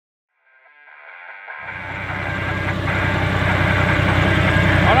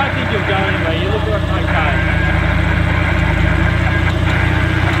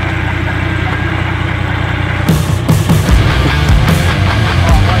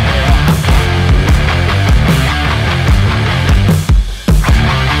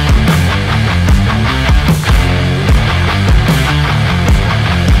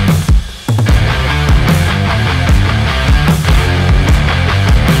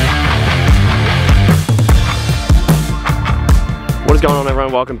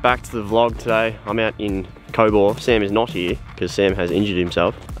Alright, welcome back to the vlog today. I'm out in Cobaw. Sam is not here because Sam has injured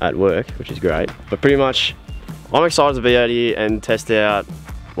himself at work, which is great. But pretty much, I'm excited to be out here and test out,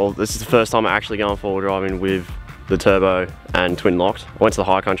 well, this is the first time I'm actually going four-wheel driving with the turbo and twin locked. I went to the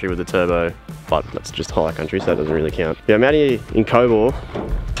high country with the turbo, but that's just high country, so that doesn't really count. Yeah, I'm out here in Cobaw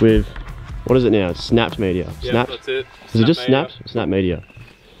with, what is it now? Snapped media. Yeah, Snapped? that's it. Is it just snapped? Snap media.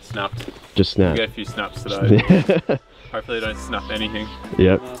 Snapped. Just snapped. We get a few snaps today. Hopefully they don't snap anything.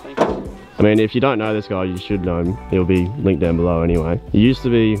 Yep. I mean, if you don't know this guy, you should know him. He'll be linked down below anyway. He used to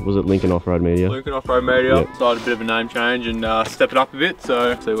be, was it Lincoln Off-Road Media? Lincoln Off-Road Media. Yep. Decided a bit of a name change and step it up a bit,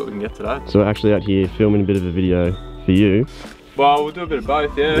 so see what we can get today. So we're actually out here filming a bit of a video for you. Well, we'll do a bit of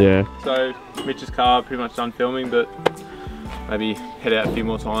both, yeah. Yeah. So Mitch's car pretty much done filming, but maybe head out a few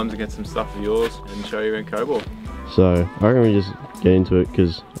more times and get some stuff of yours and show you around Cobaw. So I reckon we just get into it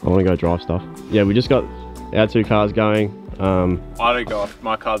because I want to go drive stuff. Yeah, we just got our two cars going. I don't go off,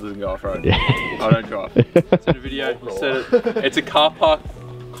 my car doesn't go off-road. Yeah. I don't drive. It's in a video, you said it. It's a car park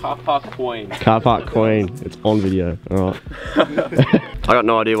queen. Car park queen, it's on video, all right. I got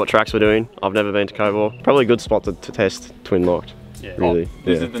no idea what tracks we're doing. I've never been to Cobaw. Probably a good spot to test twin locked, Yeah. really.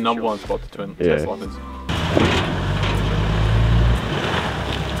 This is the number one spot to twin test lockers.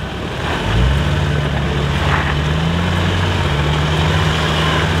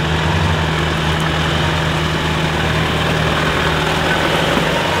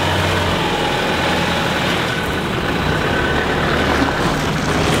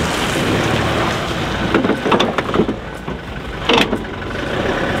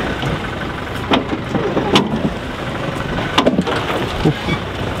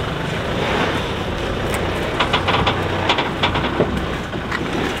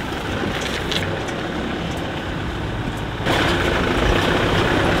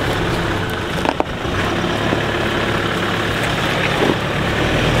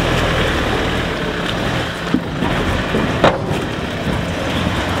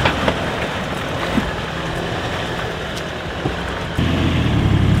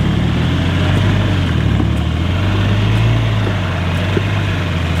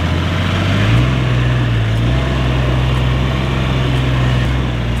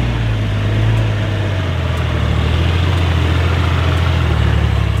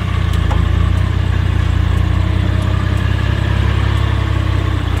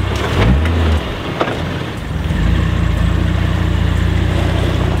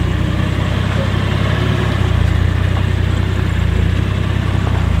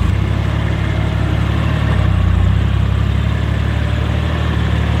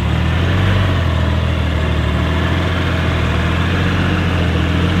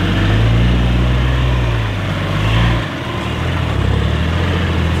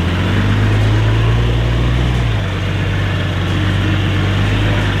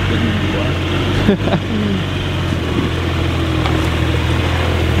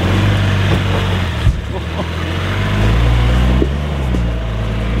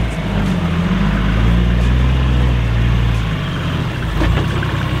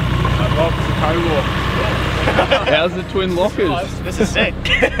 How's the twin lockers? This is sick.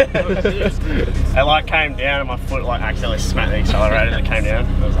 It like came down and my foot like accidentally smacked the accelerator and it came down.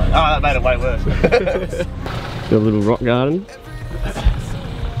 I was like, oh, that made it way worse. Got a little rock garden.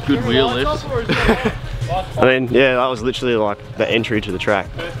 Good wheel lift. I mean, yeah, that was literally like the entry to the track.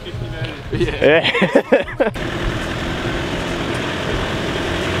 First 50 meters. Yeah.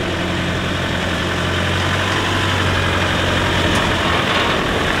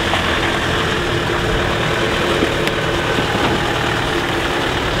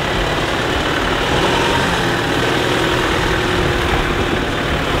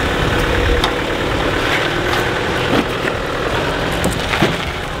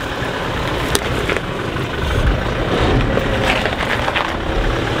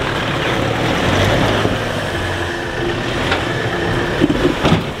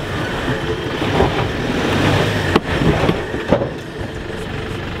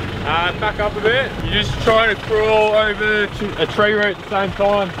 Back up a bit. You're just trying to crawl over a tree root at the same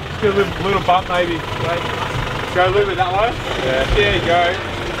time. Just get a little bump maybe. Wait. Go a little bit that way. Yeah. There you go.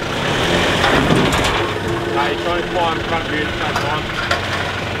 No, you're trying to climb in front of you at the same time.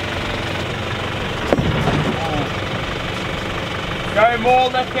 Go more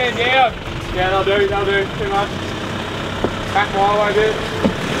left hand down. Yeah, that'll do. Too much. Back my way a bit.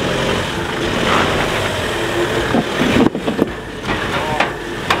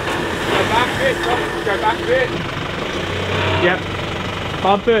 Go back a bit. Yep.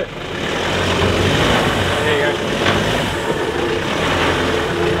 Pump it. There you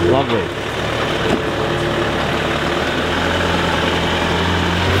go. Lovely.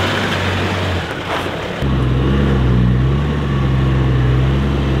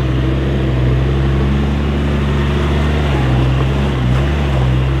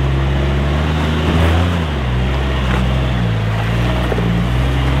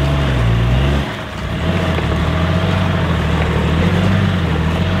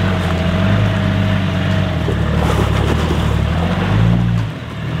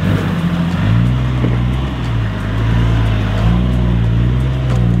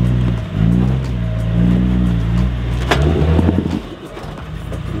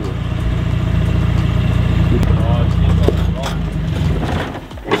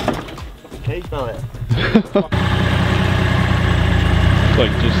 cheese fell out.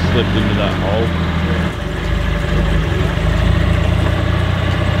 Like just slipped into that hole.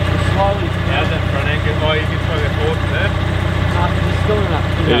 Slowly down that front end. Oh, you can throw that forward from there. No, it's still enough.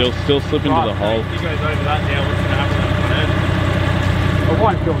 It'll still slip into the hole. If he goes over that now, what's going to happen on the front end? It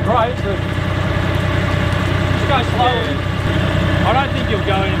won't feel great, but just go slowly. I don't think you'll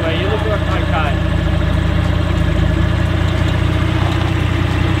go anywhere. You look like okay.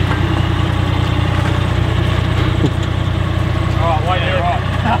 Alright, wait there, right.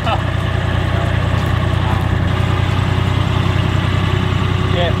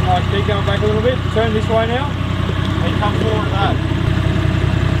 Yeah, nice, keep going back a little bit. Turn this way now. And come forward to that.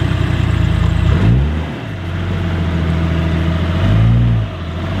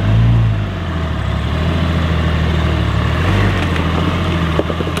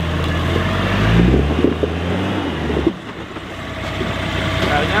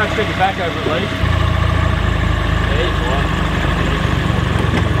 Now extend your back over at least. There you go.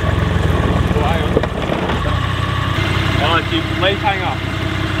 Oh, hang on. Alright, so you can leave hang up.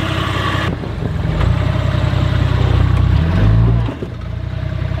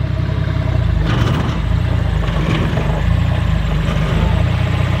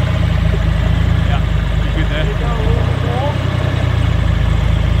 Yeah, you good there? Go a little bit more.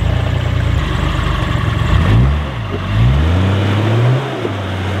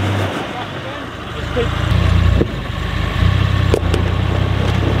 Just keep.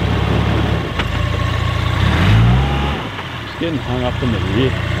 Getting hung up in the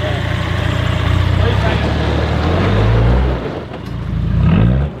rear.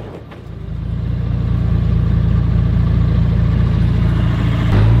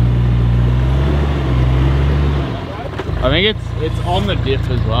 I think it's on the diff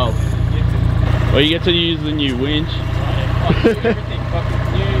as well. Well, you get to use the new winch. Everything, fucking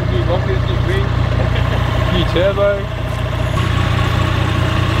new lockers, new wings, new turbo.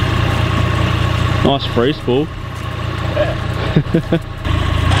 Nice free spool.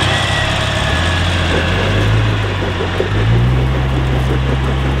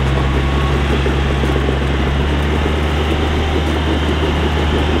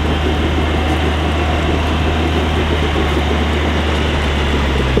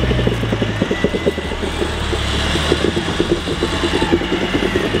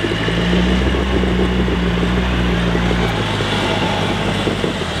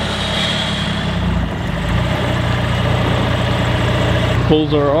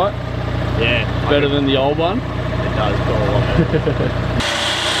 Pulls alright? Yeah. Better than the old one? It does go a lot better.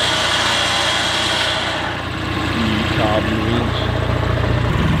 New carbon winch.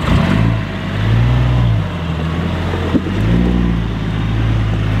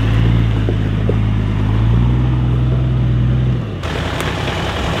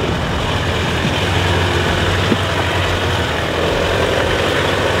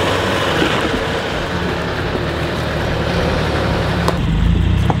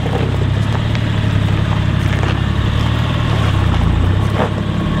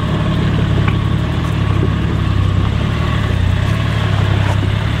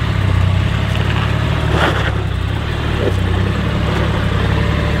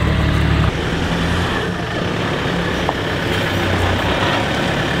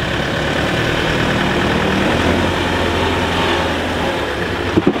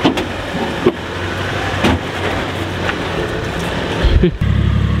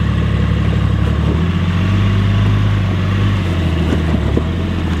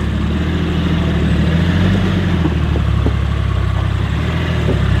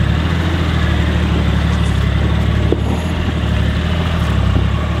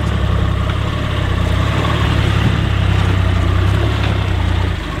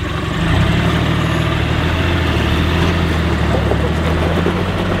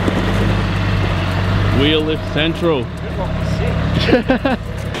 Wheel lift central.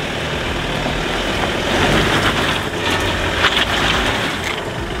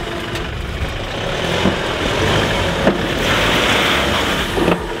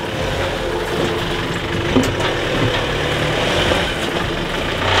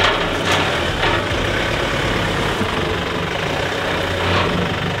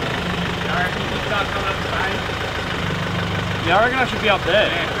 Yeah, I reckon I should be up there.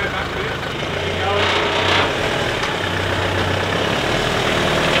 Yeah, go back a bit.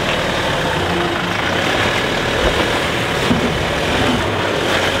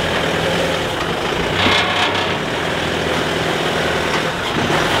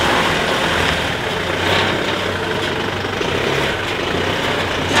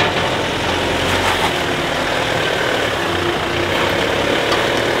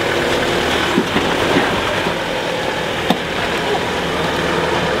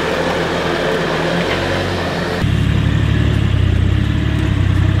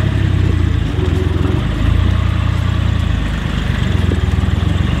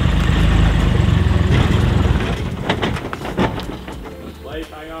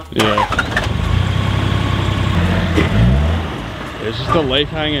 Yeah. It's just the leaf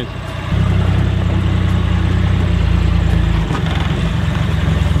hangers.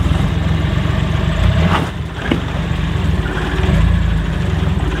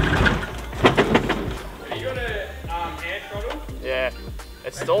 You got a hand throttle? Yeah,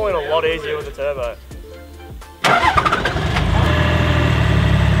 it's stalling a lot easier with the turbo.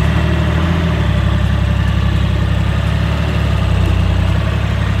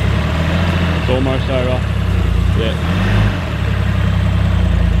 It's almost over. Yeah.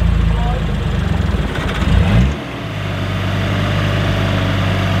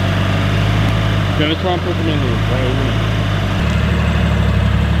 Gonna try and put them in the way, isn't it?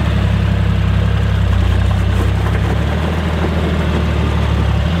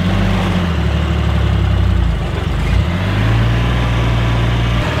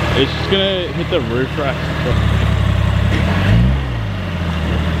 It's just gonna hit the roof racks.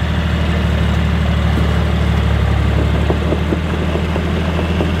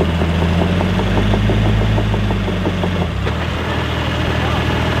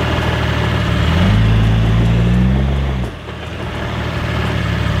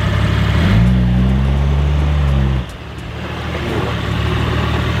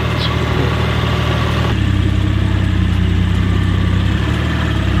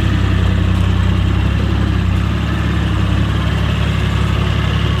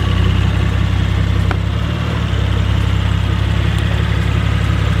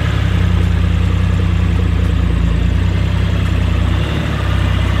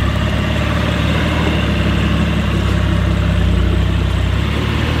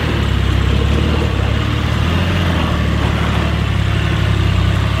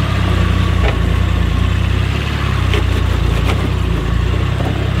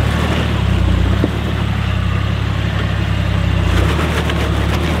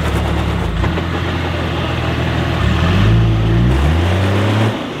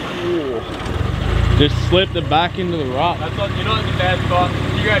 Just slipped it back into the rock. That's not, you're not in the bad spot.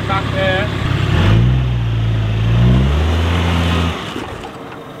 You go back there.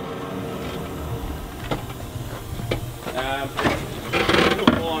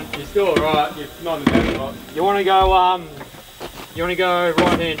 You're fine. You're still alright. You're not in the bad spot. You want to go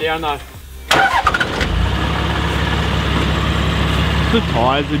right hand down though. The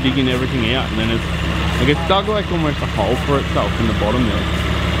tyres are digging everything out, and then it's like it's dug like almost a hole for itself in the bottom there.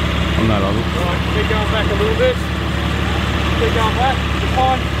 On that other. Right, keep going back a little bit. Keep going back. You're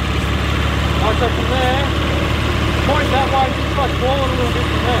fine. Right, so from there, point that way, just like falling a little bit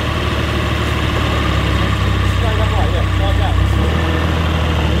from there. Straight that way, yeah, like that.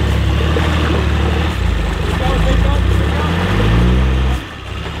 Keep going, keep going, keep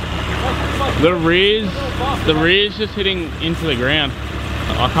going. The rear's just hitting into the ground.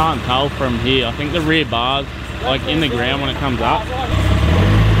 I can't tell from here. I think the rear bar's like in the ground when it comes up.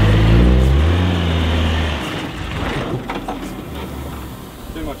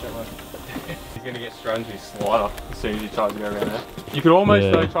 He's going to get straight into his slider as soon as he tries to go around there. You could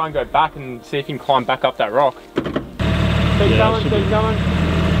almost though try and go back and see if you can climb back up that rock. Keep going, keep going.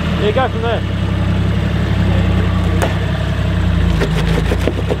 Yeah, go from there.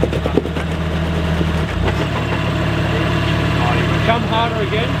 Come harder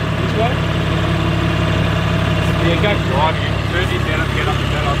again, this way. Yeah, go Driving it. Turn this down and get up the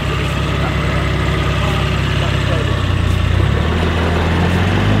better.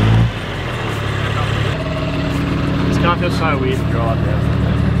 It's gonna feel so weird to drive now.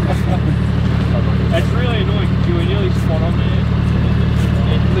 It's really annoying because you were nearly spot on there.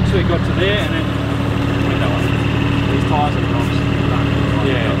 It literally got to there and then that one. These tyres are rocks.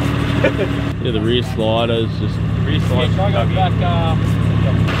 Yeah. Yeah, the rear slider's just. Yeah, try and go back.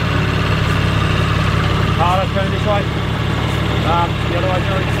 Harder, turn this way. The other way,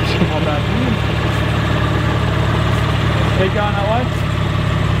 Joey. Not bad. Keep going that way.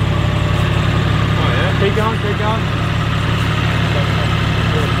 Oh yeah? Keep going, keep going.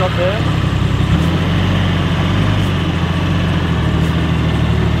 Stop there.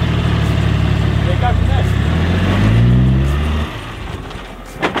 Yeah, go from there.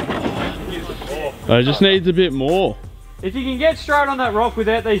 It just needs a bit more. If you can get straight on that rock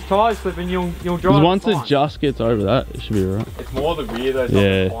without these tyres slipping, you'll drive. Because once fine. it just gets over that, it should be alright. It's more the rear though, so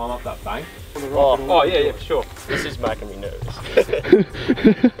Yeah. climb up that bank. Oh Yeah, for sure. this is making me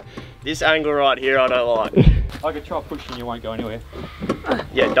nervous. This angle right here I don't like. I could try pushing, you won't go anywhere.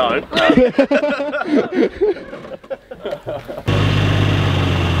 Yeah, don't.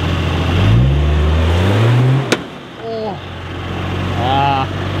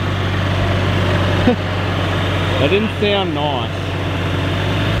 That didn't sound nice.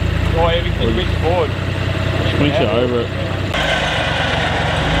 quite heavy, can you reach forward? Switch it over it.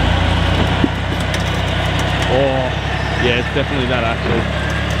 Oh, yeah, it's definitely that actually.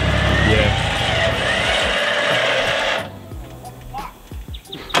 Yeah.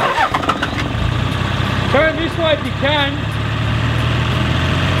 Turn this way if you can.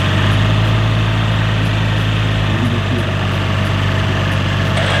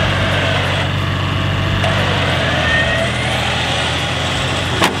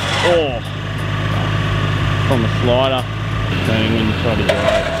 Oh, from the slider, turning when you try to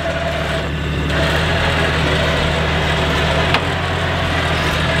drive.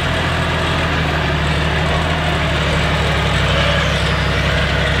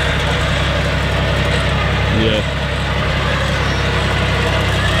 Yeah.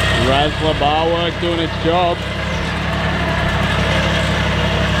 Razzler bar work doing its job.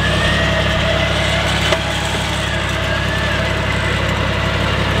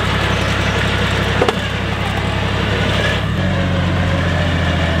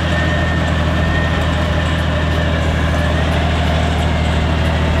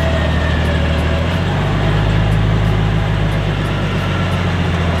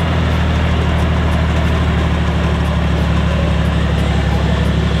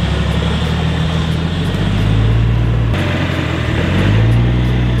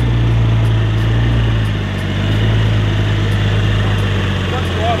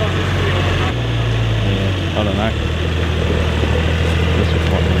 I don't know. This was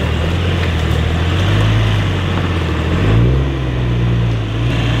quite nice.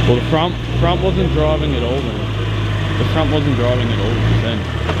 Well, the front wasn't driving at all then. The front wasn't driving at all then.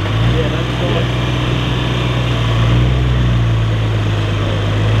 Yeah, that's right.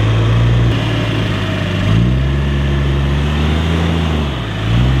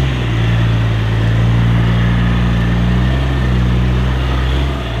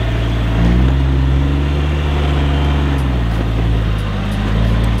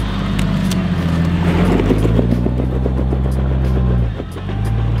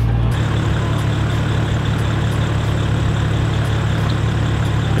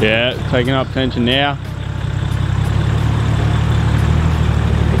 Yeah, taking up tension now.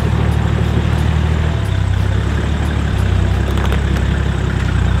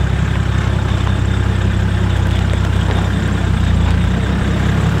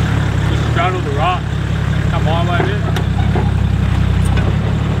 Just straddle the rock. Come my way a bit.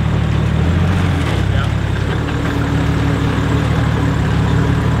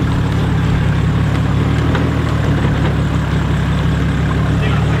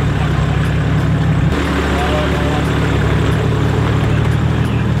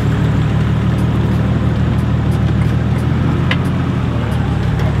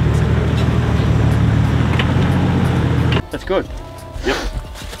 That's good. Yep.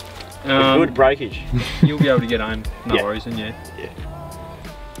 Good breakage. You'll be able to get home, no Yeah. worries, and yeah.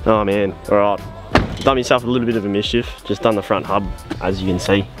 Oh man, alright. Done myself a little bit of a mischief. Just done the front hub, as you can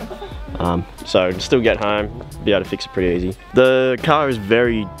see. So still get home, be able to fix it pretty easy. The car is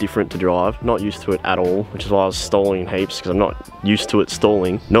very different to drive, not used to it at all, which is why I was stalling heaps, because I'm not used to it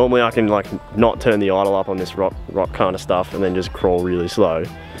stalling. Normally I can like not turn the idle up on this rock kind of stuff and then just crawl really slow.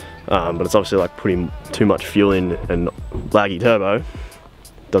 But it's obviously like putting too much fuel in and laggy turbo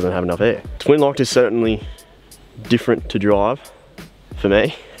doesn't have enough air. Twin locked is certainly different to drive for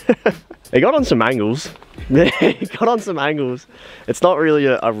me. It got on some angles. It got on some angles. It's not really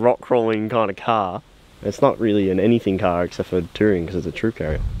a rock crawling kind of car. It's not really an anything car except for touring because it's a troop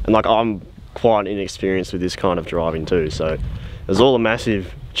carrier. And like I'm quite inexperienced with this kind of driving too, so it was all a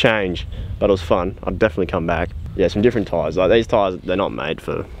massive change, but it was fun. I'd definitely come back. Yeah, some different tyres. Like these tyres, they're not made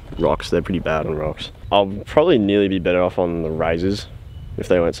for rocks. They're pretty bad on rocks. I'll probably nearly be better off on the razors if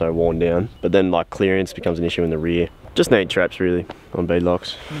they weren't so worn down. But then like clearance becomes an issue in the rear. Just need traps really on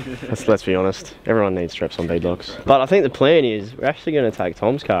beadlocks. Let's be honest. Everyone needs traps on beadlocks. But I think the plan is we're actually going to take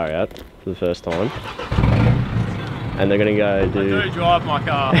Tom's car out for the first time. And they're going to go do... I do drive my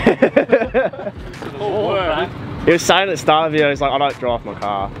car. He was saying at the start of the video, he's like, I don't drive my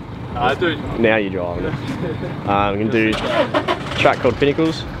car. I do. Now you're driving it. We're going to do a track called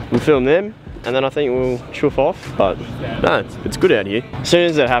Pinnacles. We'll film them, and then I think we'll chuff off. But no, it's good out here. As soon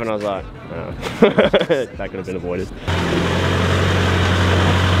as that happened, I was like, oh. That could have been avoided.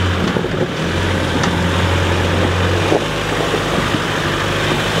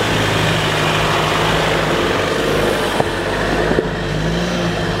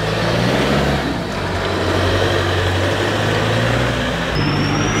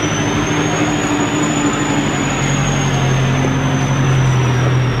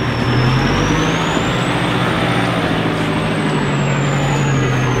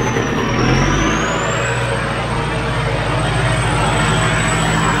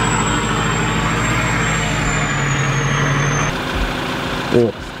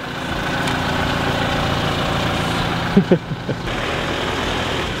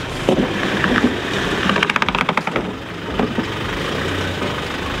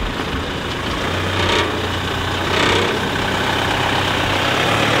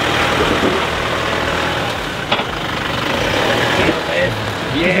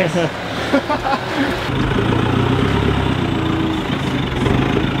 Yes!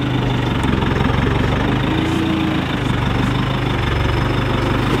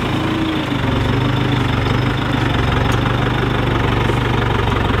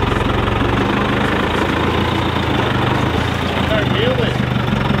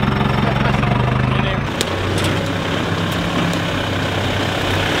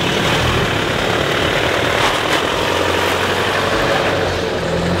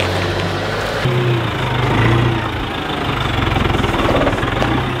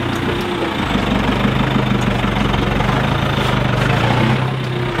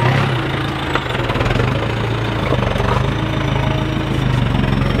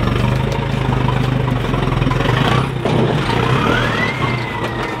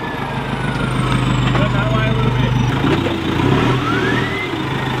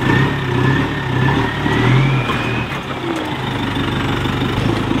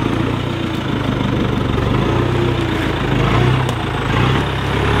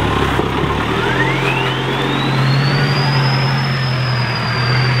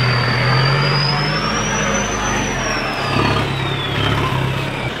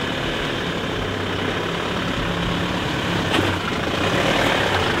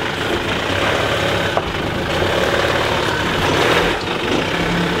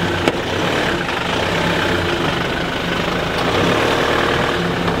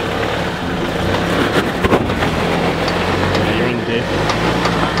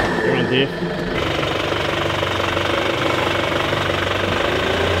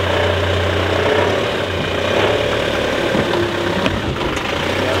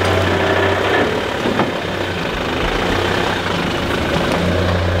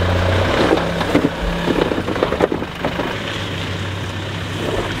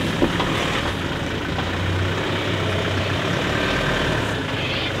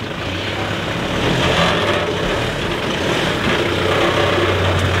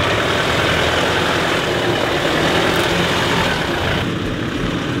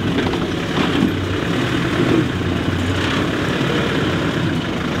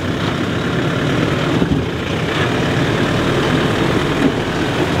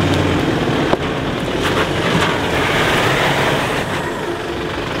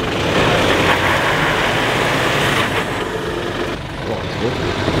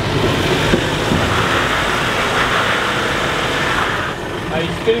 Hey,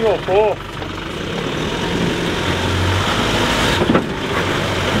 he's spinning all four.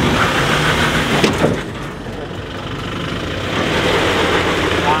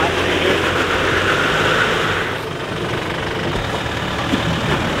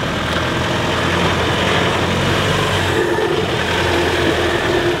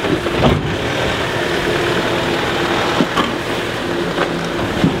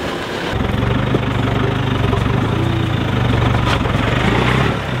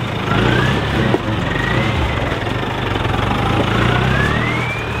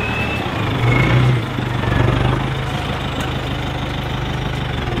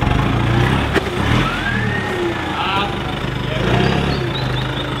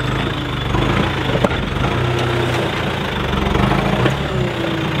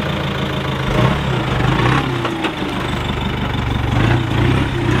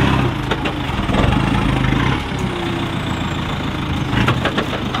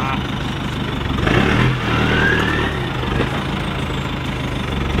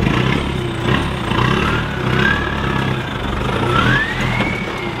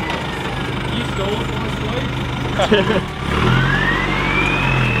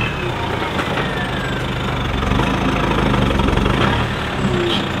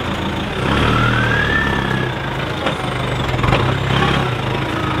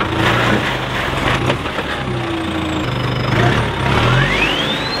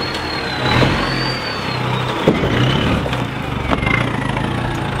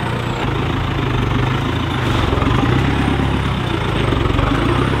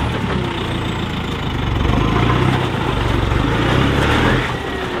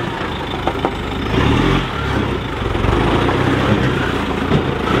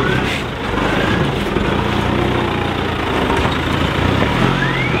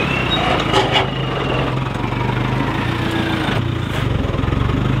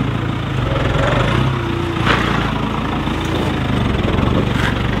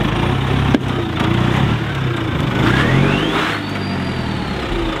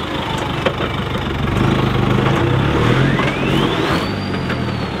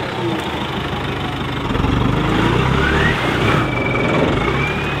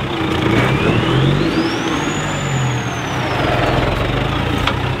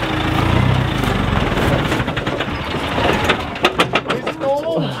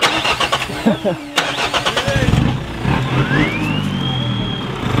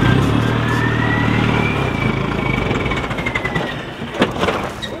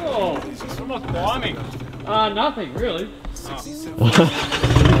 Nothing really. Oh, it's fucking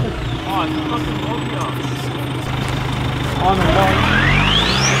long here. On the way.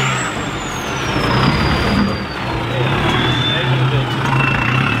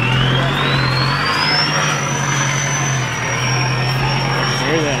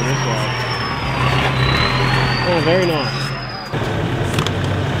 Very there, this way. Oh, very nice.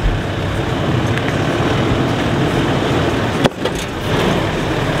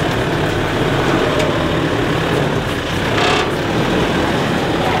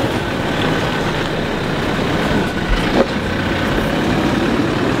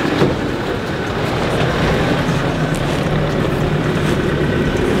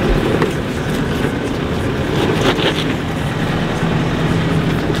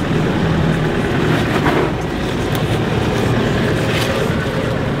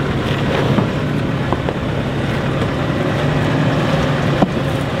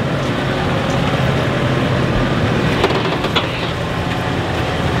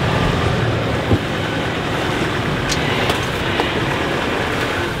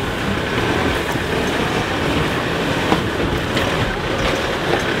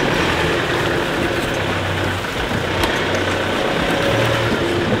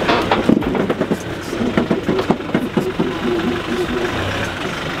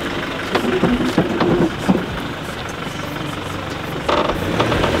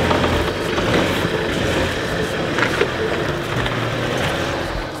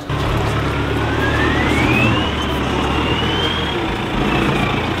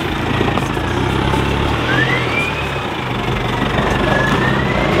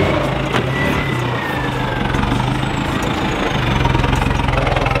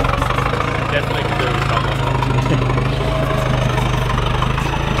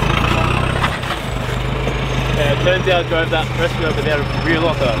 Turns out I drove that rescue without a rear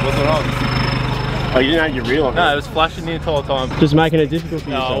locker. What's wrong? Oh, you didn't have your rear locker? No, it was flashing the entire time. Just making it difficult for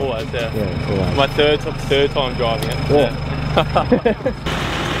No, yourself? always, yeah. Yeah, always. My third time driving it. Yeah.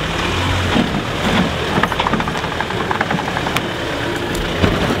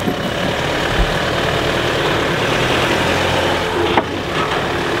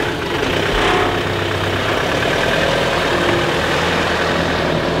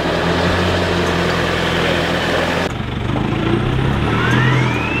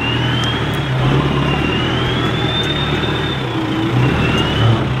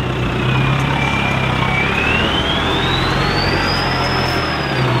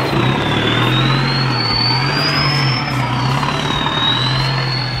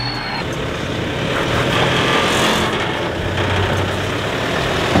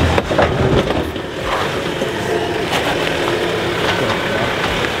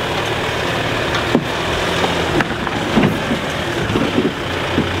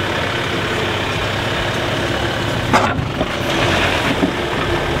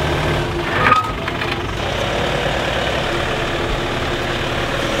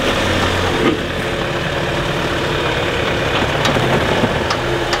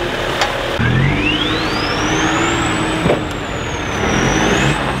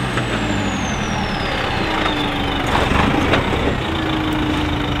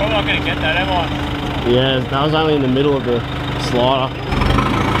 Yeah, that was only in the middle of the slider.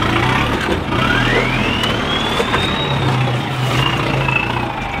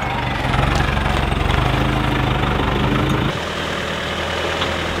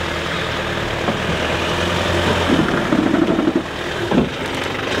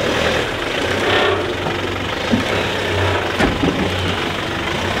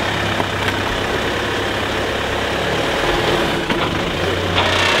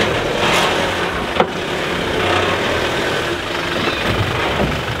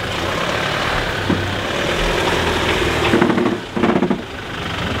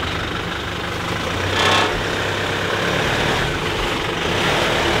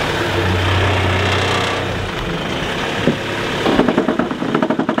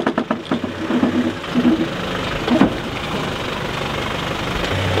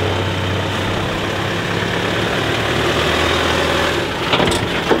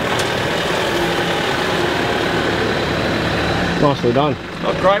 Nicely done.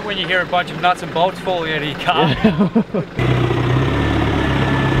 Oh, great when you hear a bunch of nuts and bolts falling out of your car. Yeah.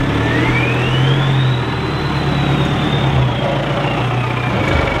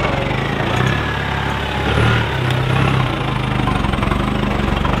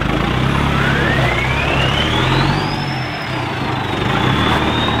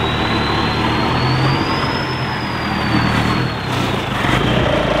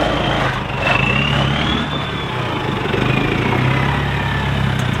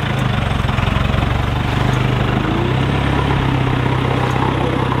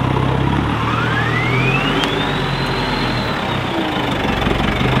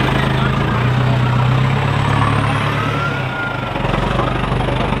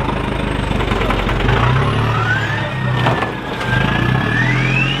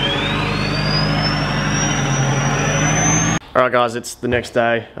 Alright guys, it's the next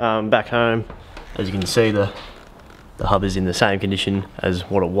day, back home. As you can see, the hub is in the same condition as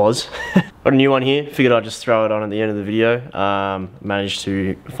what it was. Got a new one here, figured I'd just throw it on at the end of the video. Managed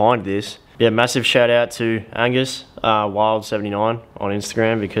to find this. Yeah, massive shout out to Angus, Wild79 on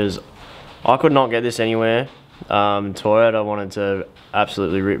Instagram, because I could not get this anywhere. Toyota wanted to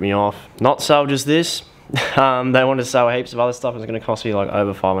absolutely rip me off. Not sell just this, they wanted to sell heaps of other stuff. It was going to cost me like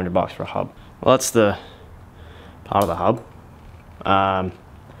over 500 bucks for a hub. Well, that's the part of the hub.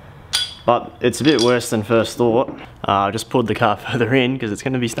 But it's a bit worse than first thought. I just pulled the car further in because it's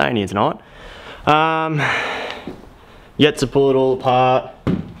going to be staying here tonight. Yet to pull it all apart.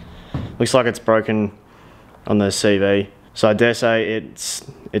 Looks like it's broken on the CV. So I dare say it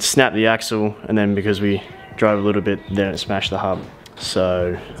snapped the axle, and then because we drove a little bit, then it smashed the hub.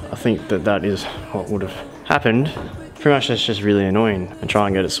 So I think that is what would have happened. Pretty much that's just really annoying. And try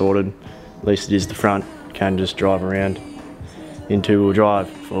and get it sorted. At least it is the front. Can just drive around in two-wheel drive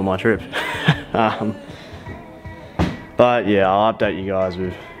for my trip. But yeah, I'll update you guys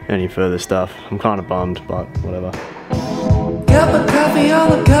with any further stuff. I'm kind of bummed, but whatever. Got my coffee on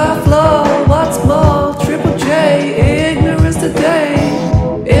the car floor. What's more, Triple J, ignorance today.